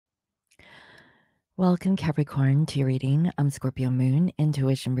Welcome, Capricorn, to your reading. I'm Scorpio Moon,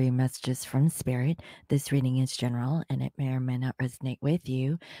 intuition reading messages from Spirit. This reading is general and it may or may not resonate with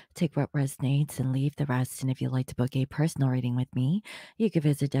you. Take what resonates and leave the rest. And if you'd like to book a personal reading with me, you can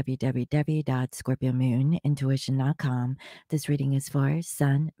visit www.scorpiomoonintuition.com. This reading is for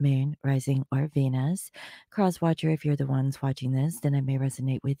Sun, Moon, Rising, or Venus. Cross watcher, if you're the ones watching this, then it may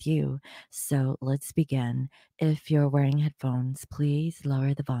resonate with you. So let's begin. If you're wearing headphones, please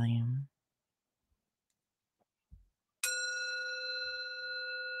lower the volume.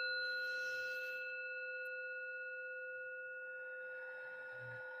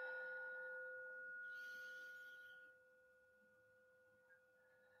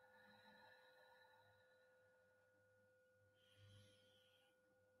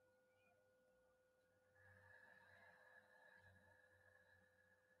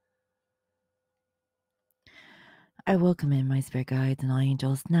 I welcome in my spirit guides and all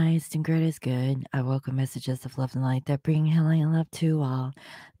angels, nice and great is good. I welcome messages of love and light that bring healing and love to all.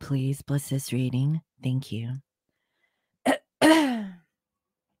 Please bless this reading. Thank you. All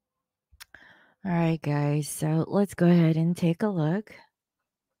right, guys. So let's go ahead and take a look.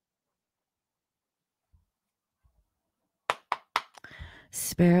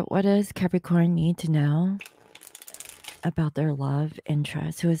 Spirit, what does Capricorn need to know about their love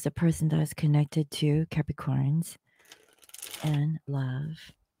interest? Who is the person that is connected to Capricorns and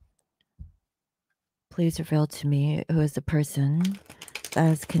love? Please reveal to me who is the person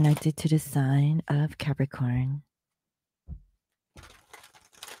that is connected to the sign of Capricorn.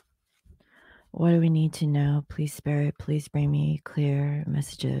 What do we need to know? Please, Spirit, please bring me clear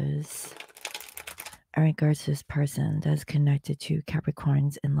messages in regards to this person that is connected to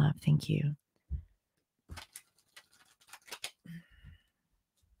Capricorns in love. Thank you.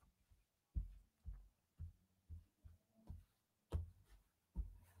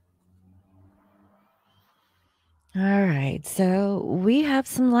 All right, so we have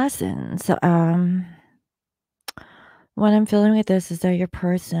some lessons. What I'm feeling with this is that your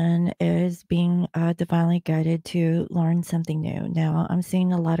person is being divinely guided to learn something new. Now, I'm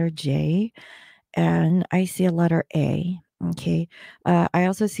seeing a letter J and I see a letter A. Okay. I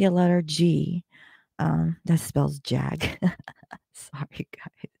also see a letter G. That spells Jag. Sorry,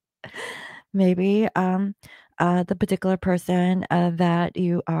 guys. Maybe the particular person that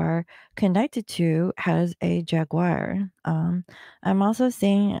you are connected to has a jaguar. I'm also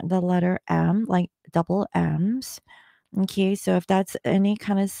seeing the letter M, like double M's. Okay, so if that's any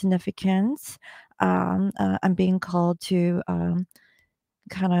kind of significance, I'm being called to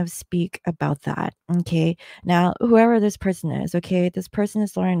kind of speak about that. Okay, now whoever this person is, okay, this person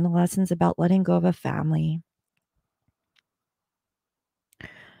is learning the lessons about letting go of a family.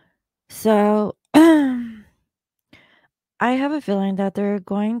 So I have a feeling that they're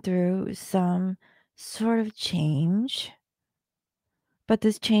going through some sort of change, but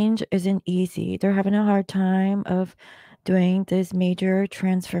this change isn't easy. They're having a hard time of doing this major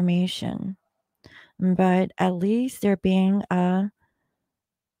transformation, but at least they're being a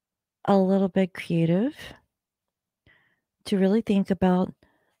little bit creative to really think about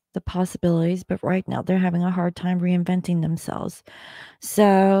the possibilities, but right now they're having a hard time reinventing themselves.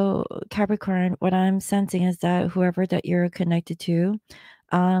 So Capricorn, what I'm sensing is that whoever that you're connected to,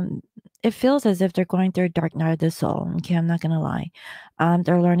 it feels as if they're going through a dark night of the soul. Okay, I'm not gonna lie.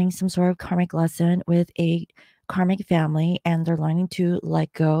 They're learning some sort of karmic lesson with a karmic family, and they're learning to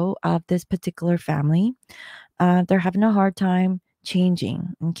let go of this particular family. They're having a hard time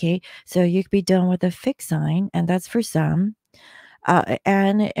changing. Okay, so you could be dealing with a fixed sign, and that's for some.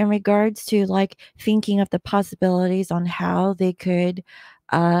 And in regards to like thinking of the possibilities on how they could,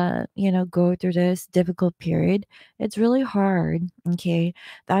 go through this difficult period, it's really hard. Okay.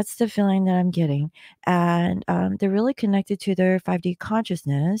 That's the feeling that I'm getting. And they're really connected to their 5D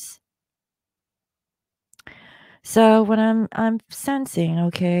consciousness. So what I'm sensing,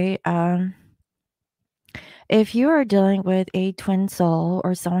 okay, if you are dealing with a twin soul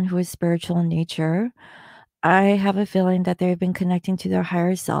or someone who is spiritual in nature, I have a feeling that they've been connecting to their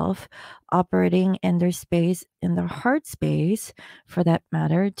higher self, operating in their space, in their heart space, for that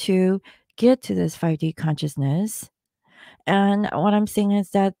matter, to get to this 5D consciousness. And what I'm seeing is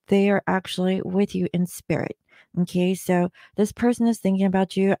that they are actually with you in spirit. Okay, so this person is thinking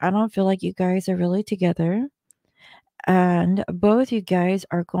about you. I don't feel like you guys are really together. And both you guys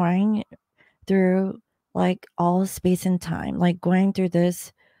are going through like all space and time, like going through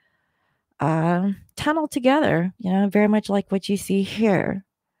this tunnel together, very much like what you see here.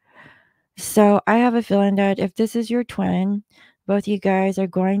 So I have a feeling that if this is your twin, both you guys are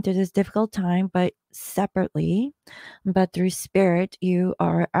going through this difficult time, but separately. But through spirit, you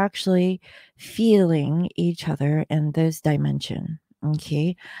are actually feeling each other in this dimension.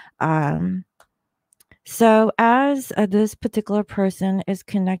 Okay. Um, so as this particular person is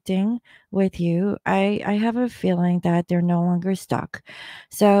connecting with you, I have a feeling that they're no longer stuck.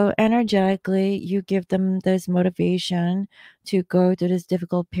 So energetically, you give them this motivation to go through this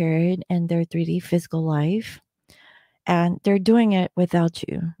difficult period in their 3D physical life. And they're doing it without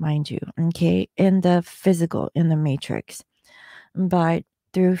you, mind you, okay, in the physical, in the matrix. But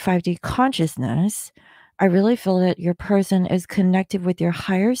through 5D consciousness, I really feel that your person is connected with your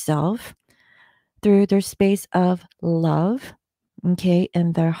higher self through their space of love, okay,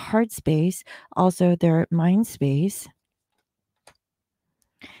 and their heart space, also their mind space.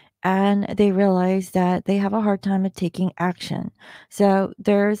 And they realize that they have a hard time of taking action. So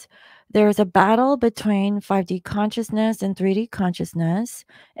there's a battle between 5D consciousness and 3D consciousness.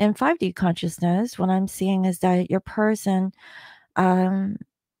 And 5D consciousness, what I'm seeing is that your person, um,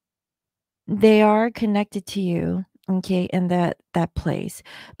 they are connected to you, okay, in that place.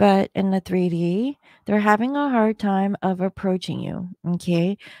 But in the 3D, they're having a hard time of approaching you,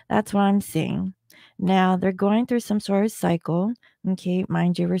 okay? That's what I'm seeing. Now, they're going through some sort of cycle, okay?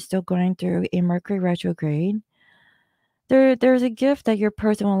 Mind you, we're still going through a Mercury retrograde. There's a gift that your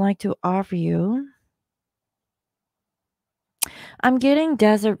person would like to offer you. I'm getting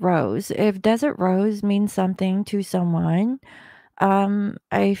desert rose. If desert rose means something to someone,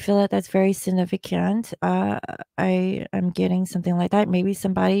 I feel that that's very significant. I am getting something like that. Maybe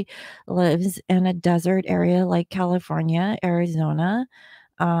somebody lives in a desert area like California, Arizona,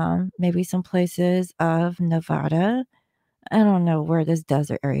 maybe some places of Nevada. I don't know where this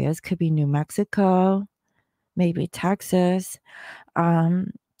desert area is. Could be New Mexico, maybe Texas.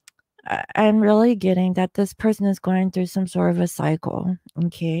 Um, I'm really getting that this person is going through some sort of a cycle,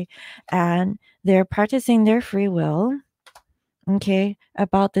 okay? And they're practicing their free will, okay,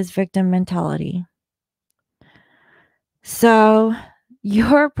 about this victim mentality. So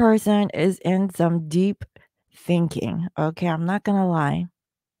your person is in some deep thinking, okay? I'm not going to lie.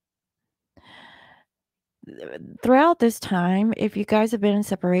 Throughout this time, if you guys have been in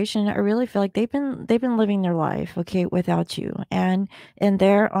separation, I really feel like they've been living their life, okay, without you. And in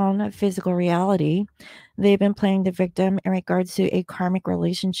their own physical reality, they've been playing the victim in regards to a karmic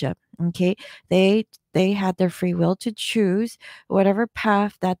relationship, okay? They had their free will to choose whatever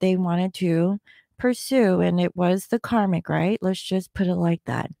path that they wanted to pursue, and it was the karmic, right? Let's just put it like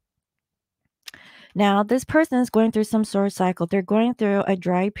that. Now, this person is going through some sort of cycle. They're going through a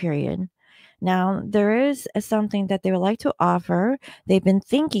dry period. Now, there is something that they would like to offer. They've been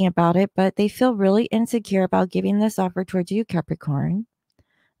thinking about it, but they feel really insecure about giving this offer towards you, Capricorn.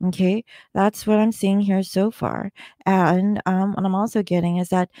 Okay, that's what I'm seeing here so far. And what I'm also getting is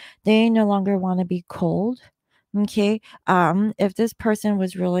that they no longer want to be cold. Okay, if this person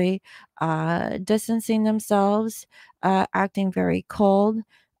was really distancing themselves, acting very cold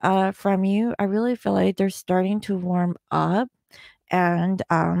from you, I really feel like they're starting to warm up and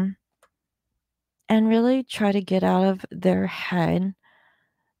really try to get out of their head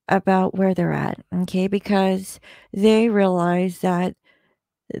about where they're at. Okay, because they realize that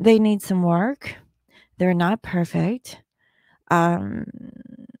they need some work. They're not perfect. Um,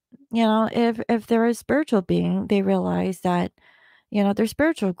 if they're a spiritual being, they realize that, their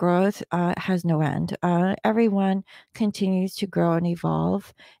spiritual growth has no end. Everyone continues to grow and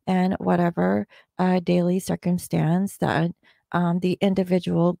evolve, and whatever daily circumstance that the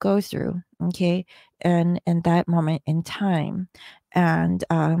individual goes through, okay, and in that moment in time. And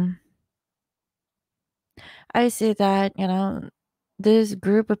I see that, this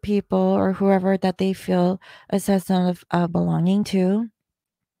group of people or whoever that they feel a sense of belonging to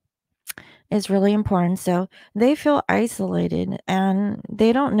is really important. So they feel isolated and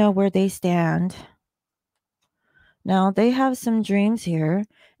they don't know where they stand. Now, they have some dreams here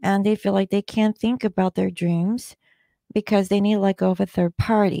and they feel like they can't think about their dreams because they need to let go of a third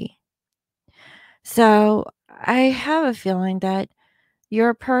party. So I have a feeling that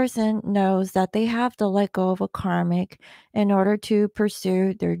your person knows that they have to let go of a karmic in order to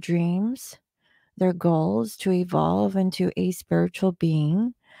pursue their dreams, their goals, to evolve into a spiritual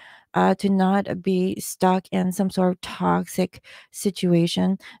being, to not be stuck in some sort of toxic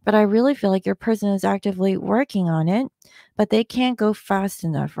situation. But I really feel like your person is actively working on it, but they can't go fast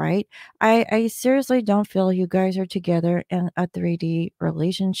enough, right? I seriously don't feel you guys are together in a 3D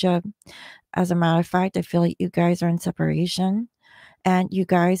relationship. As a matter of fact, I feel like you guys are in separation and you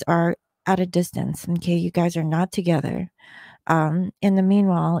guys are at a distance. Okay. You guys are not together. In the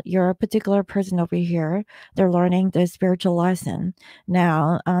meanwhile, your particular person over here, they're learning the spiritual lesson.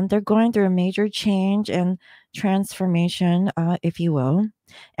 Now, they're going through a major change and transformation, if you will,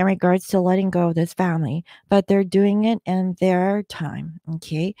 in regards to letting go of this family, but they're doing it in their time.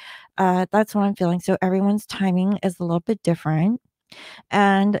 Okay. That's what I'm feeling. So everyone's timing is a little bit different.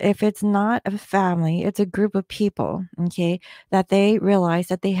 And if it's not a family, it's a group of people, okay, that they realize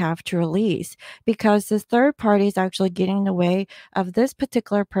that they have to release because this third party is actually getting in the way of this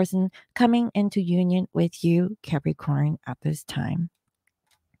particular person coming into union with you, Capricorn, at this time.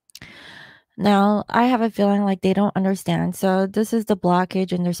 Now, I have a feeling like they don't understand. So, this is the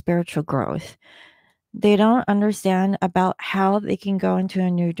blockage in their spiritual growth. They don't understand about how they can go into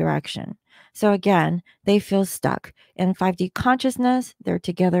a new direction. So again, they feel stuck. In 5D consciousness, they're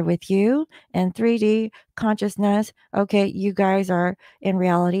together with you. In 3D consciousness, okay, you guys are in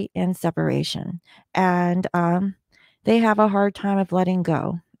reality in separation. And they have a hard time of letting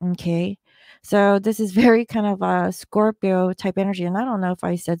go. Okay. So this is very kind of a Scorpio type energy. And I don't know if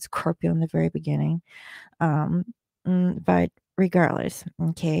I said Scorpio in the very beginning. Um, but regardless,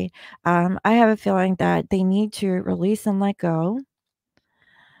 okay, I have a feeling that they need to release and let go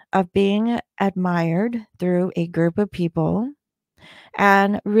of being admired through a group of people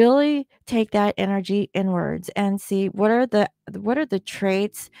and really take that energy inwards and see what are the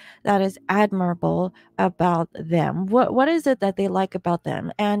traits that is admirable about them. What is it that they like about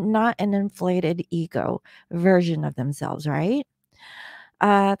them, and not an inflated ego version of themselves, right?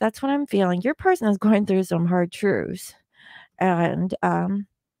 That's what I'm feeling. Your person is going through some hard truths, and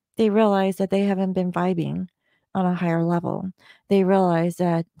they realize that they haven't been vibing on a higher level. They realize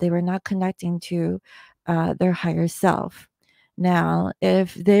that they were not connecting to their higher self. Now,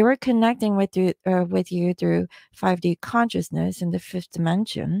 if they were connecting with you through 5D consciousness in the fifth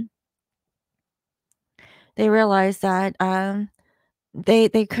dimension, they realized that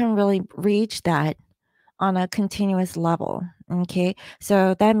they couldn't really reach that on a continuous level. Okay.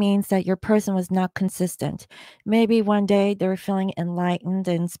 So that means that your person was not consistent. Maybe one day they were feeling enlightened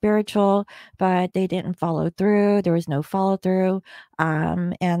and spiritual, but they didn't follow through. There was no follow through.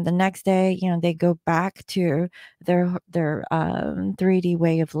 And the next day, they go back to their 3D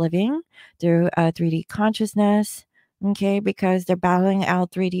way of living through 3D consciousness. Okay. Because they're battling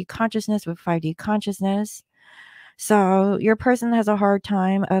out 3D consciousness with 5D consciousness. So your person has a hard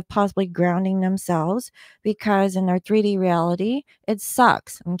time of possibly grounding themselves because in their 3D reality, it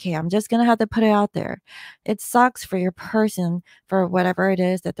sucks. Okay, I'm just going to have to put it out there. It sucks for your person for whatever it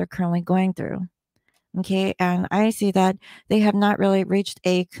is that they're currently going through. Okay, and I see that they have not really reached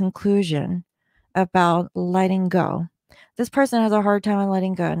a conclusion about letting go. This person has a hard time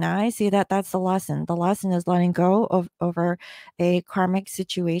letting go. Now I see that that's the lesson. The lesson is letting go of over a karmic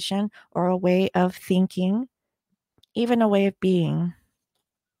situation or a way of thinking, even a way of being,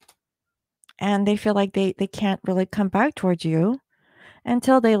 and they feel like they can't really come back towards you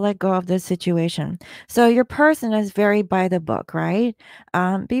until they let go of this situation. So your person is very by the book, right?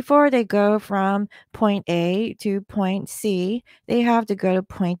 Before they go from point A to point C, they have to go to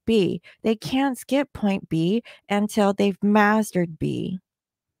point B. They can't skip point B until they've mastered B.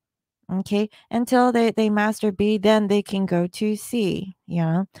 Okay, until they master B, then they can go to C.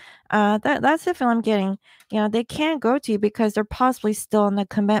 That's the feel I'm getting. They can't go to because they're possibly still in the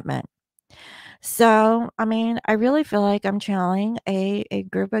commitment. So, I mean, I really feel like I'm channeling a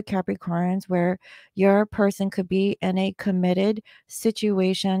group of Capricorns where your person could be in a committed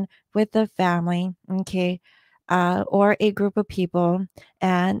situation with the family, okay, or a group of people,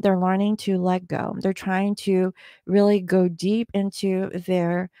 and they're learning to let go. They're trying to really go deep into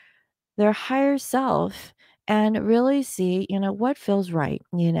their higher self and really see, what feels right.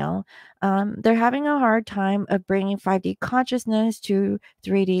 They're having a hard time of bringing 5D consciousness to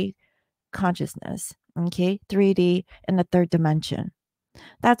 3D consciousness. Okay, 3D in the third dimension.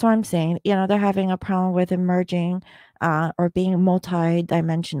 That's what I'm saying. They're having a problem with emerging or being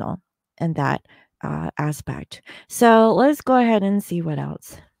multi-dimensional in that aspect. So let's go ahead and see what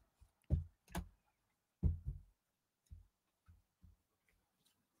else.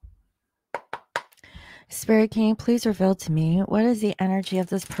 Spirit, can you please reveal to me what is the energy of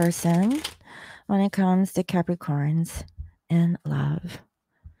this person when it comes to Capricorns in love?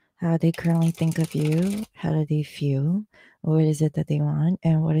 How they currently think of you, how do they feel, what is it that they want,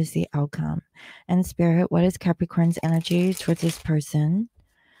 and what is the outcome? And Spirit, what is Capricorn's energy towards this person?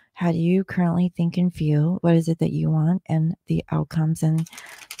 How do you currently think and feel? What is it that you want, and the outcomes? And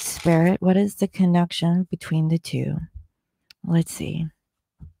Spirit, what is the connection between the two? Let's see.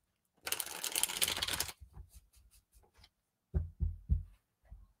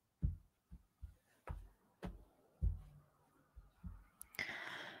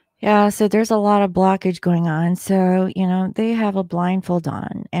 Yeah, so there's a lot of blockage going on. So, they have a blindfold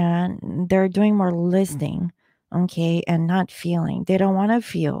on and they're doing more listening, okay, and not feeling. They don't want to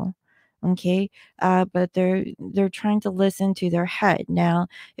feel, okay, but they're trying to listen to their head. Now,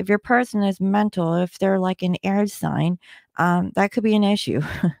 if your person is mental, if they're like an air sign, that could be an issue.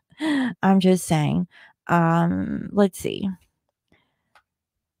 I'm just saying. Let's see.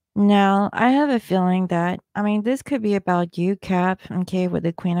 Now, I have a feeling that, I mean, this could be about you, Cap, okay, with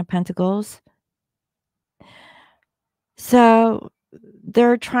the Queen of Pentacles. So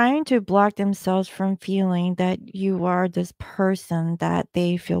they're trying to block themselves from feeling that you are this person that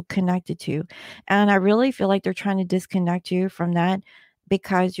they feel connected to. And I really feel like they're trying to disconnect you from that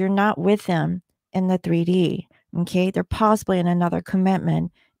because you're not with them in the 3D. Okay. They're possibly in another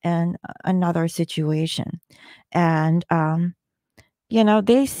commitment and another situation. And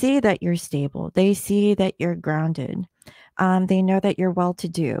they see that you're stable. They see that you're grounded. They know that you're well to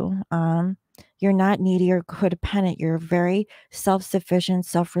do. You're not needy or codependent. You're very self sufficient,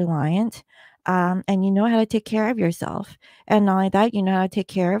 self reliant. And you know how to take care of yourself. And not only that, you know how to take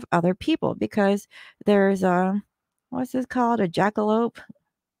care of other people because there's what's this called? A jackalope?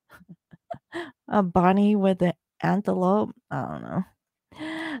 A bunny with an antelope? I don't know.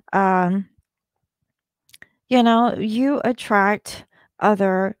 Um, you attract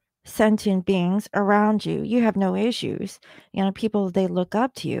other sentient beings around you. You have no issues. People, they look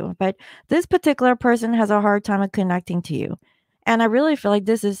up to you. But this particular person has a hard time of connecting to you. And I really feel like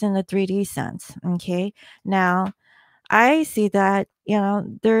this is in the 3D sense. Okay. Now, I see that,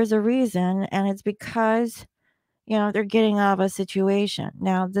 there's a reason, and it's because, they're getting out of a situation.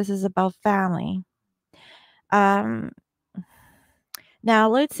 Now, this is about family. Um, Now,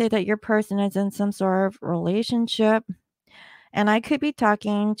 let's say that your person is in some sort of relationship. And I could be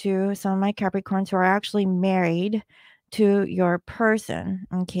talking to some of my Capricorns who are actually married to your person,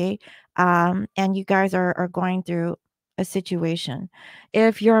 okay? And you guys are going through a situation.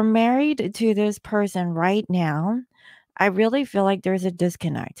 If you're married to this person right now, I really feel like there's a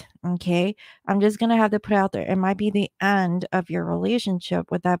disconnect, okay? I'm just going to have to put out there. It might be the end of your relationship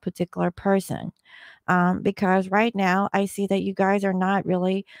with that particular person because right now I see that you guys are not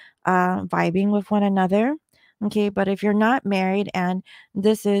really vibing with one another. Okay, but if you're not married and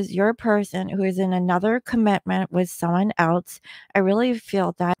this is your person who is in another commitment with someone else, I really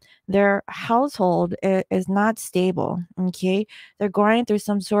feel that their household is not stable. Okay, they're going through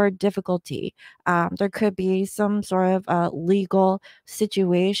some sort of difficulty. There could be some sort of legal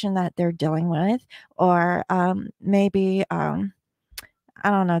situation that they're dealing with, or maybe. I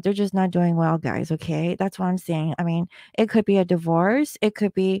don't know. They're just not doing well, guys. Okay. That's what I'm saying. I mean, it could be a divorce, it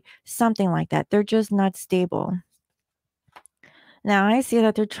could be something like that. They're just not stable. Now, I see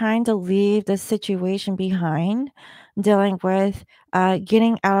that they're trying to leave the situation behind, dealing with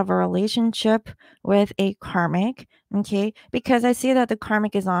getting out of a relationship with a karmic. Okay. Because I see that the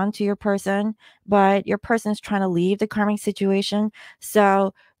karmic is on to your person, but your person is trying to leave the karmic situation.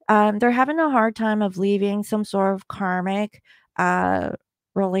 So they're having a hard time of leaving some sort of karmic uh,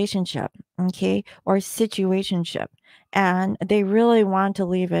 relationship. Okay. Or situationship. And they really want to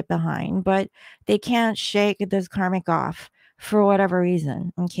leave it behind, but they can't shake this karmic off for whatever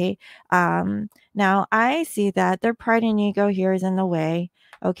reason. Okay. Now I see that their pride and ego here is in the way.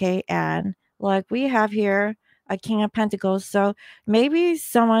 Okay. And like we have here a King of Pentacles. So maybe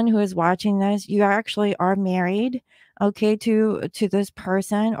someone who is watching this, you actually are married, okay, to this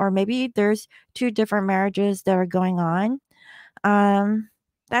person, or maybe there's two different marriages that are going on. um,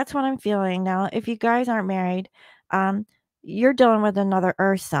 that's what I'm feeling. Now, if you guys aren't married, um, you're dealing with another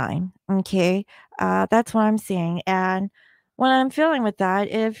earth sign, okay? That's what I'm seeing. And what I'm feeling with that,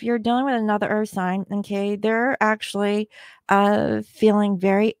 if you're dealing with another earth sign, okay, they're actually feeling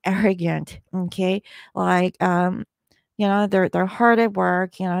very arrogant, okay? Like they're hard at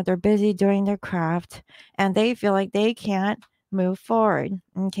work, they're busy doing their craft, and they feel like they can't move forward.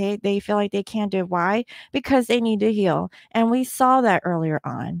 Okay. They feel like they can't do it. Why? Because they need to heal. And we saw that earlier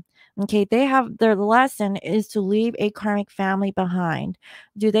on. Okay. They have their lesson is to leave a karmic family behind.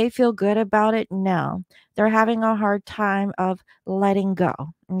 Do they feel good about it? No. They're having a hard time of letting go.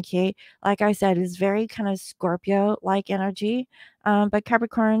 Okay. Like I said, it's very kind of Scorpio like energy. But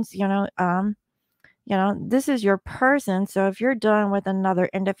Capricorns, this is your person. So if you're dealing with another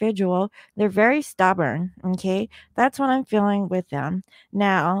individual, they're very stubborn. Okay. That's what I'm feeling with them.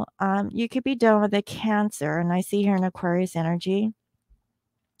 Now, you could be dealing with a Cancer, and I see here an Aquarius energy.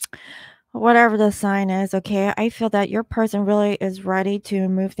 Whatever the sign is, okay, I feel that your person really is ready to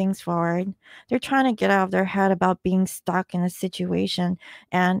move things forward. They're trying to get out of their head about being stuck in a situation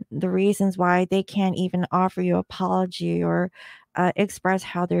and the reasons why they can't even offer you apology or express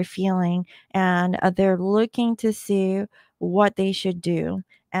how they're feeling, and they're looking to see what they should do.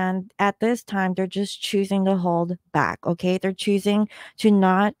 And at this time, they're just choosing to hold back. Okay. They're choosing to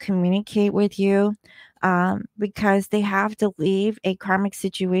not communicate with you, because they have to leave a karmic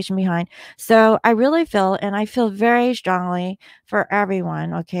situation behind. So I really feel, and I feel very strongly for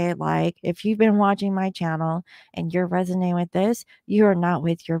everyone. Okay. Like if you've been watching my channel and you're resonating with this, you are not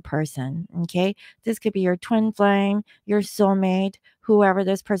with your person. Okay. This could be your twin flame, your soulmate, whoever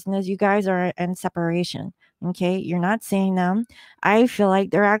this person is. You guys are in separation. Okay. You're not seeing them. I feel like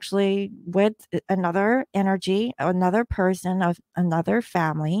they're actually with another energy, another person of another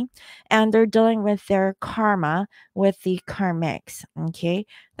family, and they're dealing with their karma with the karmics. Okay.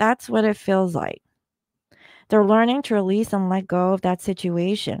 That's what it feels like. They're learning to release and let go of that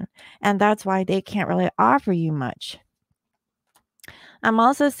situation. And that's why they can't really offer you much. I'm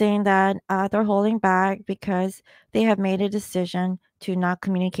also saying that they're holding back because they have made a decision to not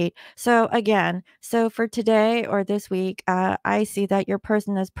communicate. So, again, so for today or this week, I see that your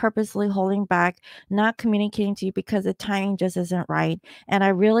person is purposely holding back, not communicating to you because the timing just isn't right. And I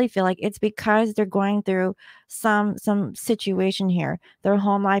really feel like it's because they're going through some situation here. Their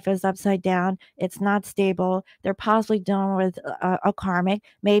home life is upside down. It's not stable. They're possibly dealing with a karmic,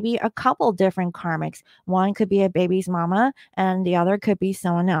 maybe a couple different karmics. One could be a baby's mama, and the other could be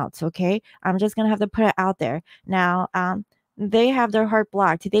someone else. Okay. I'm just going to have to put it out there. Now, they have their heart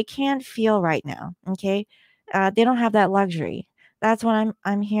blocked. They can't feel right now. Okay. They don't have that luxury. That's what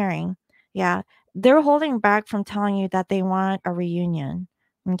I'm hearing. Yeah. They're holding back from telling you that they want a reunion.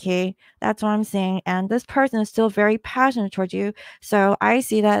 Okay. That's what I'm saying. And this person is still very passionate towards you. So I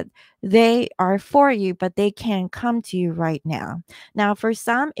see that they are for you, but they can't come to you right now. Now, for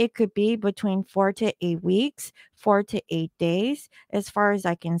some, it could be between 4 to 8 weeks, 4 to 8 days, as far as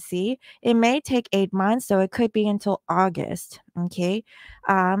I can see. It may take 8 months, so it could be until August. Okay.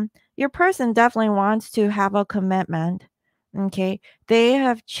 Your person definitely wants to have a commitment. Okay. They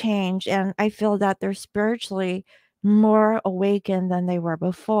have changed, and I feel that they're spiritually more awakened than they were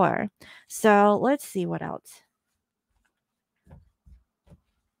before. So let's see what else.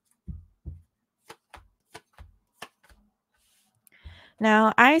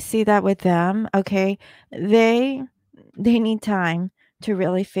 Now, I see that with them, okay? They they need time to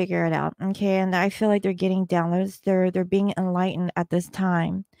really figure it out, okay? And I feel like they're getting downloads. They're being enlightened at this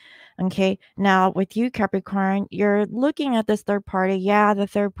time. Okay. Now, with you, Capricorn, you're looking at this third party. Yeah, the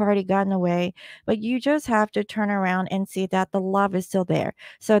third party got in the way, but you just have to turn around and see that the love is still there.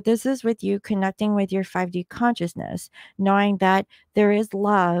 So, this is with you connecting with your 5D consciousness, knowing that there is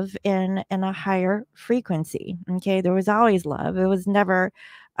love in a higher frequency. Okay. There was always love, it was never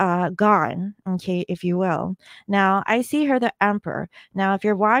gone. Okay. If you will. Now, I see here the Emperor. Now, if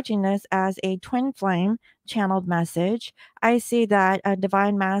you're watching this as a twin flame channeled message, I see that a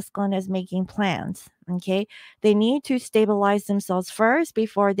divine masculine is making plans. Okay. They need to stabilize themselves first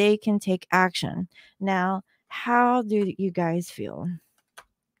before they can take action. Now, how do you guys feel?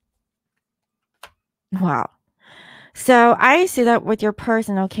 Wow. So I see that with your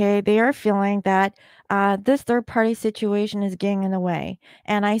person, okay? They are feeling that this third party situation is getting in the way.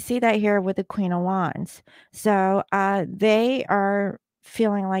 And I see that here with the Queen of Wands. So they are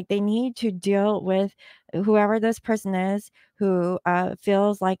feeling like they need to deal with whoever this person is who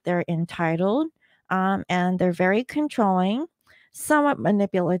feels like they're entitled, and they're very controlling, somewhat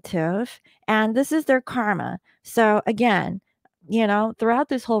manipulative, and this is their karma. So again, throughout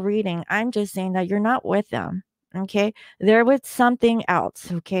this whole reading, I'm just saying that you're not with them. Okay. They're with something else.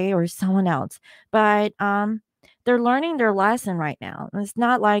 Okay. Or someone else. But they're learning their lesson right now. It's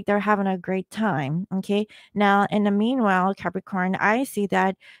not like they're having a great time. Okay. Now, in the meanwhile, Capricorn, I see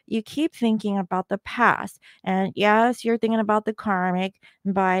that you keep thinking about the past. And yes, you're thinking about the karmic,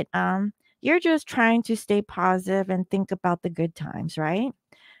 but you're just trying to stay positive and think about the good times, right?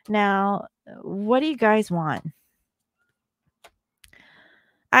 Now, what do you guys want?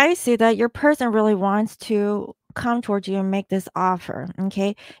 I see that your person really wants to come towards you and make this offer.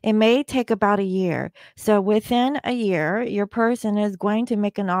 Okay. It may take about a year. So within a year, your person is going to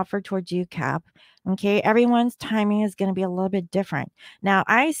make an offer towards you, Cap. Okay. Everyone's timing is going to be a little bit different. Now,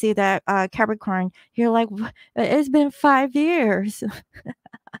 I see that Capricorn, you're like, It's been 5 years.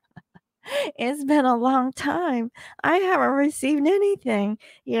 It's been a long time. I haven't received anything,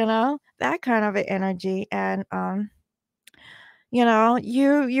 that kind of an energy. And,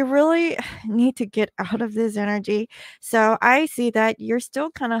 you really need to get out of this energy. So I see that you're still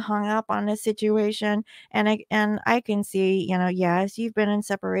kind of hung up on this situation, and I can see, yes, you've been in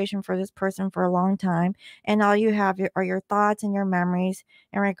separation for this person for a long time, and all you have are your thoughts and your memories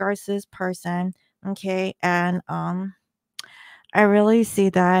in regards to this person. Okay. And I really see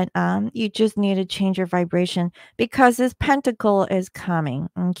that you just need to change your vibration because this pentacle is coming.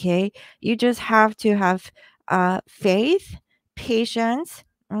 Okay. You just have to have faith, patience.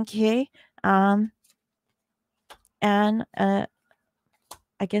 Okay. Um, and I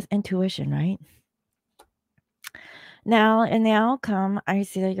guess intuition, right? Now, in the outcome, I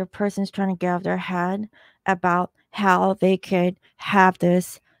see that your person's trying to get out of their head about how they could have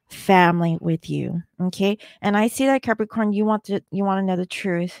this family with you. Okay. And I see that Capricorn, you want to know the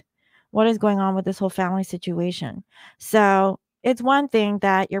truth. What is going on with this whole family situation? So it's one thing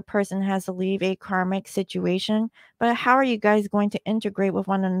that your person has to leave a karmic situation, but how are you guys going to integrate with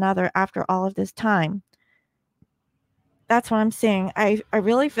one another after all of this time? That's what I'm saying. I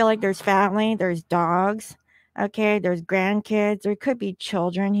really feel like there's family, there's dogs, okay, there's grandkids, there could be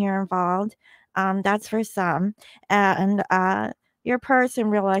children here involved. That's for some. And your person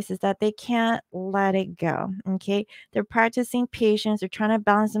realizes that they can't let it go. Okay. They're practicing patience, they're trying to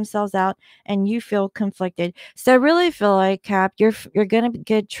balance themselves out, and you feel conflicted. So I really feel like Cap, you're gonna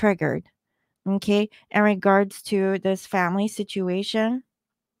get triggered, okay, in regards to this family situation.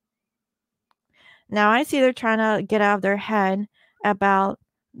 Now I see they're trying to get out of their head about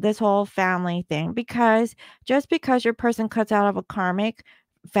this whole family thing because just because your person cuts out of a karmic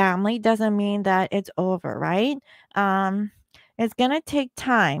family doesn't mean that it's over, right? Um, it's going to take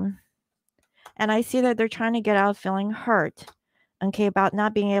time. And I see that they're trying to get out feeling hurt, okay, about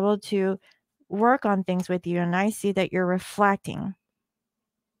not being able to work on things with you. And I see that you're reflecting.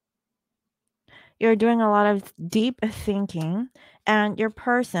 You're doing a lot of deep thinking, and your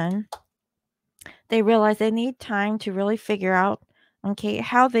person, they realize they need time to really figure out, okay,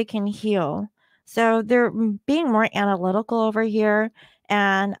 how they can heal. So they're being more analytical over here,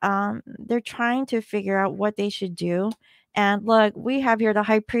 and they're trying to figure out what they should do. And look, we have here the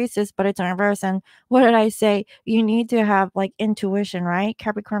high priestess, but it's in reverse. And what did I say? You need to have like intuition, right?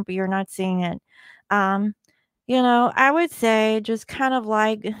 Capricorn, but you're not seeing it. Um, I would say just kind of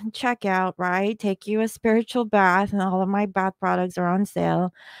like check out, right? Take you a spiritual bath, and all of my bath products are on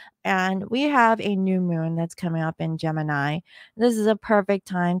sale. And we have a new moon that's coming up in Gemini. This is a perfect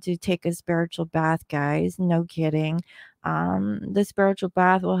time to take a spiritual bath, guys. No kidding. The spiritual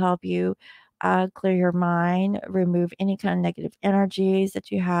bath will help you clear your mind, remove any kind of negative energies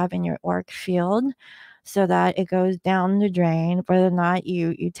that you have in your auric field, so that it goes down the drain. Whether or not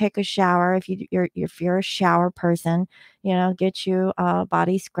you take a shower, if you're a shower person, get you a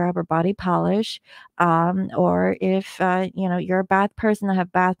body scrub or body polish, or if you're a bath person that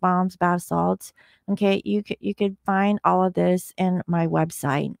have bath bombs, bath salts. Okay, you could find all of this in my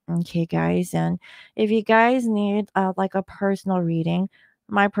website. Okay, guys, and if you guys need like a personal reading,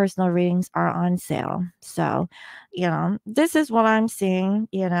 my personal readings are on sale. So, this is what I'm seeing,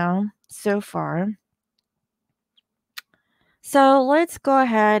 so far. So let's go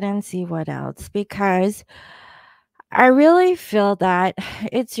ahead and see what else, because I really feel that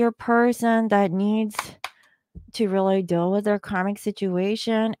it's your person that needs to really deal with their karmic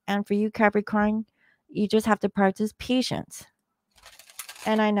situation. And for you, Capricorn, you just have to practice patience.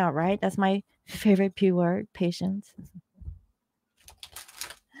 And I know, right? That's my favorite P word, patience.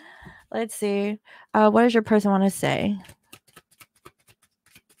 Let's see. What does your person want to say?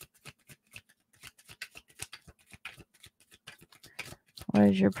 What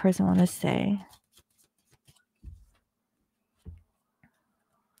does your person want to say?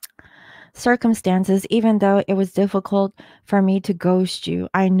 Circumstances, even though it was difficult for me to ghost you,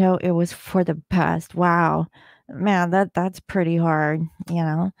 I know it was for the best. Wow. Man, that's pretty hard.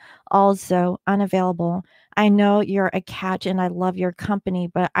 Also, unavailable. I know you're a catch and I love your company,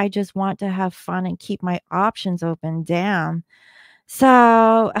 but I just want to have fun and keep my options open. Damn.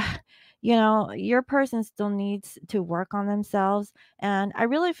 So, your person still needs to work on themselves. And I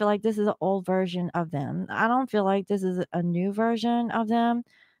really feel like this is an old version of them. I don't feel like this is a new version of them.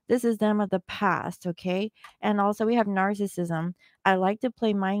 This is them of the past, okay? And also, we have narcissism. I like to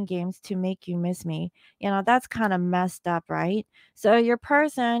play mind games to make you miss me. That's kind of messed up, right? So, your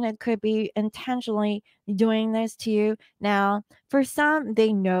person, it could be intentionally doing this to you. Now, for some,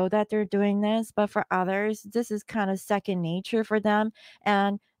 they know that they're doing this, but for others, this is kind of second nature for them.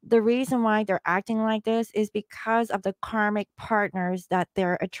 And the reason why they're acting like this is because of the karmic partners that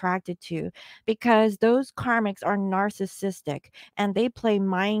they're attracted to, because those karmics are narcissistic and they play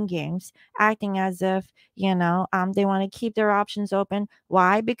mind games, acting as if, they want to keep their options open.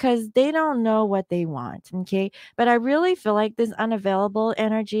 Why? Because they don't know what they want. Okay. But I really feel like this unavailable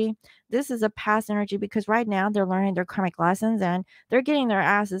energy, this is a past energy, because right now they're learning their karmic lessons and they're getting their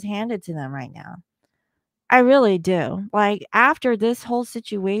asses handed to them right now. I really do. Like, after this whole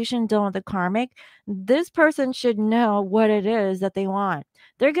situation dealing with the karmic, this person should know what it is that they want.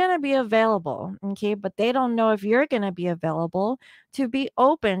 They're going to be available, okay? But they don't know if you're going to be available to be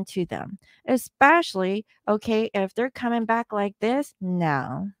open to them, especially, okay, if they're coming back like this.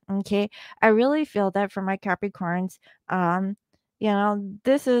 No, okay? I really feel that for my Capricorns,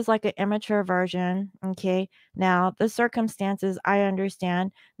 this is like an immature version, okay? Now, the circumstances, I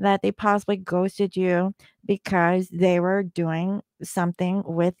understand that they possibly ghosted you because they were doing something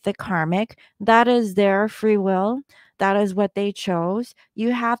with the karmic. That is their free will. That is what they chose.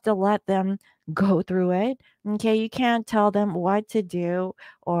 You have to let them go through it. Okay. You can't tell them what to do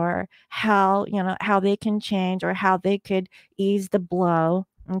or how they can change or how they could ease the blow.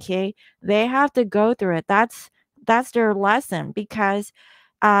 Okay. They have to go through it. That's their lesson because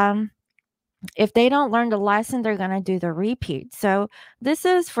um if they don't learn the lesson, they're gonna do the repeat. So this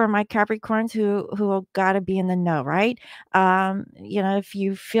is for my Capricorns who got to be in the know, right? If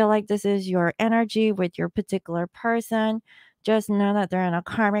you feel like this is your energy with your particular person, just know that they're in a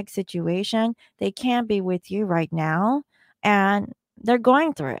karmic situation. They can't be with you right now, and they're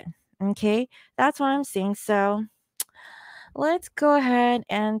going through it. Okay, that's what I'm seeing. So let's go ahead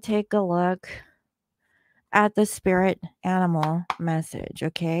and take a look at the spirit animal message.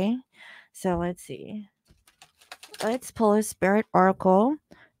 Okay, so let's see. Let's pull a spirit oracle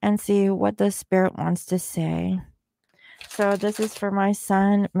and see what the spirit wants to say. So this is for my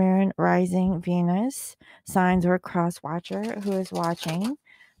sun, moon, rising, Venus, signs or cross watcher who is watching.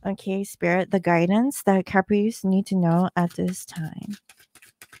 Okay, spirit, the guidance that Capris need to know at this time.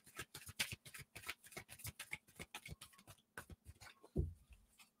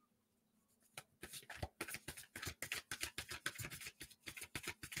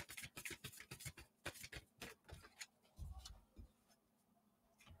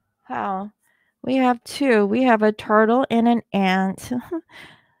 Wow. We have two. We have a turtle and an ant.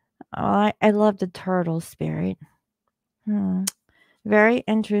 I love the turtle spirit. Very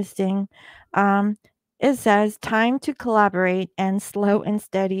interesting. Um, it says, time to collaborate and slow and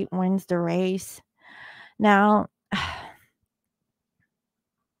steady wins the race. Now,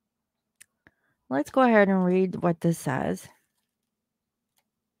 let's go ahead and read what this says.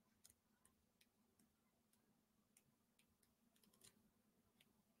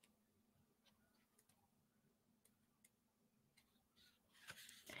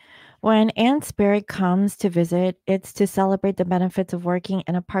 When Ant Spirit comes to visit, it's to celebrate the benefits of working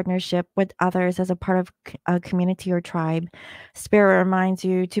in a partnership with others as a part of a community or tribe. Spirit reminds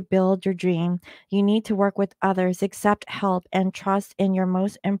you to build your dream. You need to work with others, accept help, and trust in your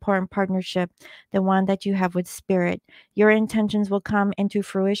most important partnership, the one that you have with Spirit. Your intentions will come into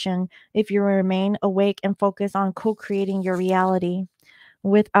fruition if you remain awake and focus on co creating your reality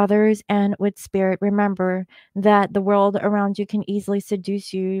with others and with spirit. Remember that the world around you can easily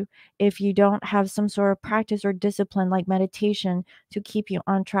seduce you if you don't have some sort of practice or discipline like meditation to keep you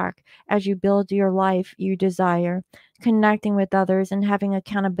on track as you build your life you desire. Connecting with others and having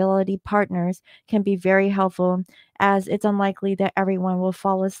accountability partners can be very helpful, as it's unlikely that everyone will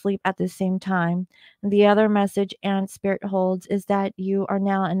fall asleep at the same time. The other message and spirit holds is that you are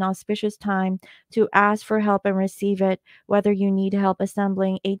now an auspicious time to ask for help and receive it, whether you need help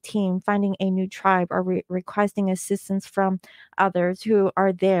assembling a team, finding a new tribe, or requesting assistance from others who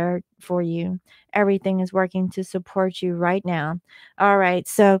are there for you. Everything is working to support you right now. All right.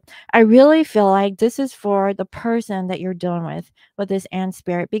 So I really feel like this is for the person that you're dealing with this ant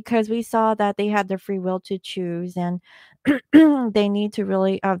spirit, because we saw that they had the free will to choose, and they need to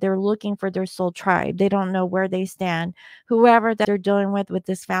really they're looking for their soul tribe. They don't know where they stand. Whoever that they're dealing with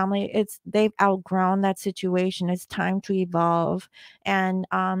this family, it's they've outgrown that situation. It's time to evolve and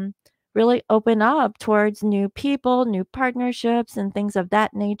really open up towards new people, new partnerships, and things of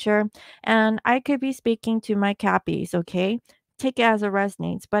that nature. And I could be speaking to my cappies, okay? Take it as it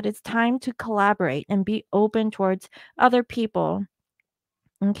resonates, but it's time to collaborate and be open towards other people.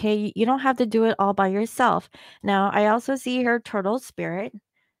 Okay, you don't have to do it all by yourself. Now, I also see here turtle spirit.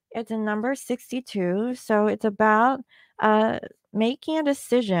 It's a number 62, so it's about uh making a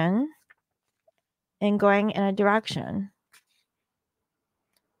decision and going in a direction.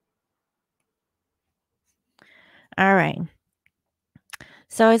 All right.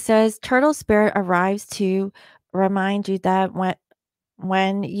 So it says turtle spirit arrives to remind you that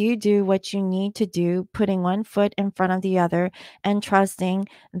when you do what you need to do, putting one foot in front of the other and trusting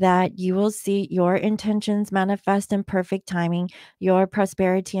that you will see your intentions manifest in perfect timing, your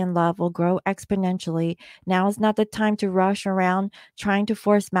prosperity and love will grow exponentially. Now is not the time to rush around trying to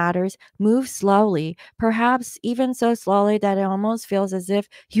force matters. Move slowly, perhaps even so slowly that it almost feels as if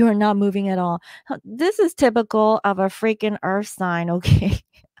you are not moving at all. This is typical of a freaking earth sign, okay?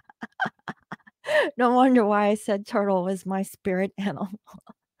 No wonder why I said turtle was my spirit animal.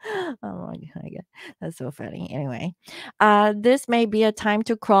 Oh my god, that's so funny. Anyway, this may be a time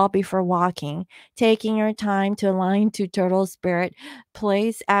to crawl before walking, taking your time to align to turtle spirit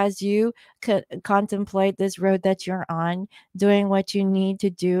place as you contemplate this road that you're on. Doing what you need to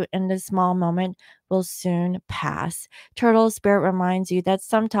do in this small moment will soon pass. Turtle spirit reminds you that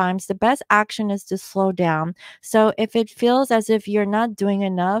sometimes the best action is to slow down. So if it feels as if you're not doing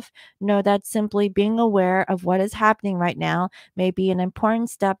enough, know that simply being aware of what is happening right now may be an important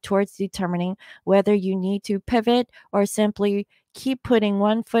step towards determining whether you need to pivot or simply keep putting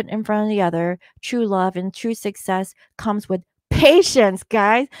one foot in front of the other. True love and true success comes with patience,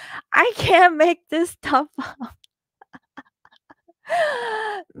 guys. I can't make this stuff up.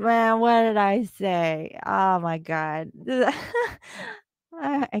 Man, what did I say? Oh my God.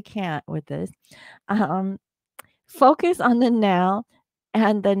 I can't with this. Um, Focus on the now,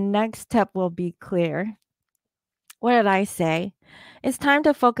 and the next step will be clear. What did I say? It's time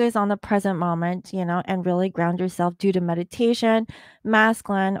to focus on the present moment, and really ground yourself due to meditation,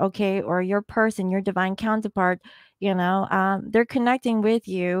 masculine, okay, or your person, your divine counterpart, they're connecting with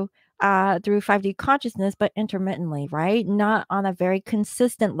you through 5D consciousness, but intermittently, right? Not on a very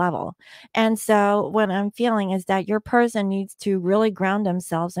consistent level. And so, what I'm feeling is that your person needs to really ground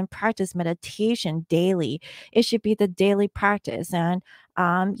themselves and practice meditation daily. It should be the daily practice. And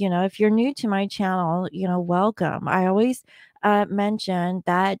if you're new to my channel, welcome. I always mention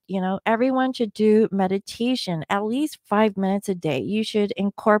that, everyone should do meditation at least 5 minutes a day. You should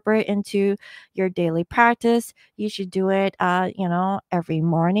incorporate into your daily practice. You should do it, every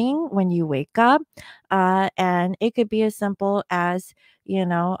morning when you wake up. And it could be as simple as,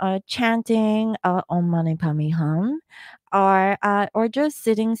 chanting Om Mani Padme Hum, or just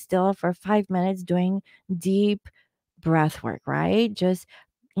sitting still for 5 minutes doing deep breath work, right? Just,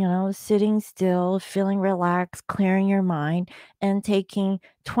 sitting still, feeling relaxed, clearing your mind, and taking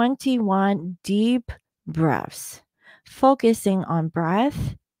 21 deep breaths, focusing on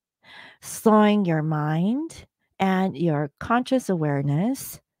breath, slowing your mind and your conscious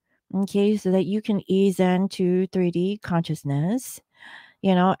awareness. Okay, so that you can ease into 3D consciousness,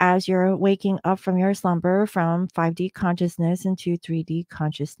 as you're waking up from your slumber from 5D consciousness into 3D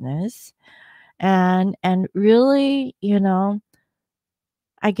consciousness. And really,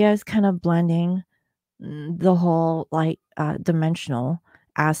 I guess kind of blending the whole like dimensional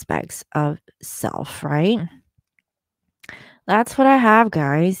aspects of self, right? That's what I have,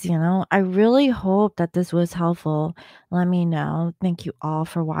 guys. I really hope that this was helpful. Let me know. Thank you all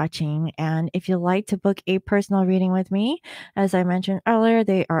for watching. And if you'd like to book a personal reading with me, as I mentioned earlier,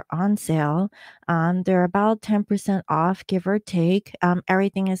 they are on sale. They're about 10% off, give or take.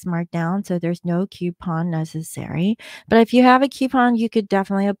 Everything is marked down, so there's no coupon necessary. But if you have a coupon, you could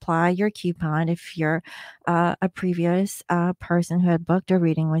definitely apply your coupon if you're a previous person who had booked a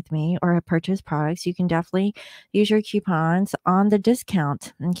reading with me or had purchased products. You can definitely use your coupons on the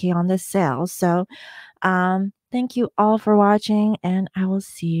discount, okay, on the sale. So, thank you all for watching, and I will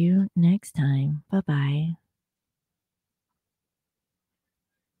see you next time. Bye bye.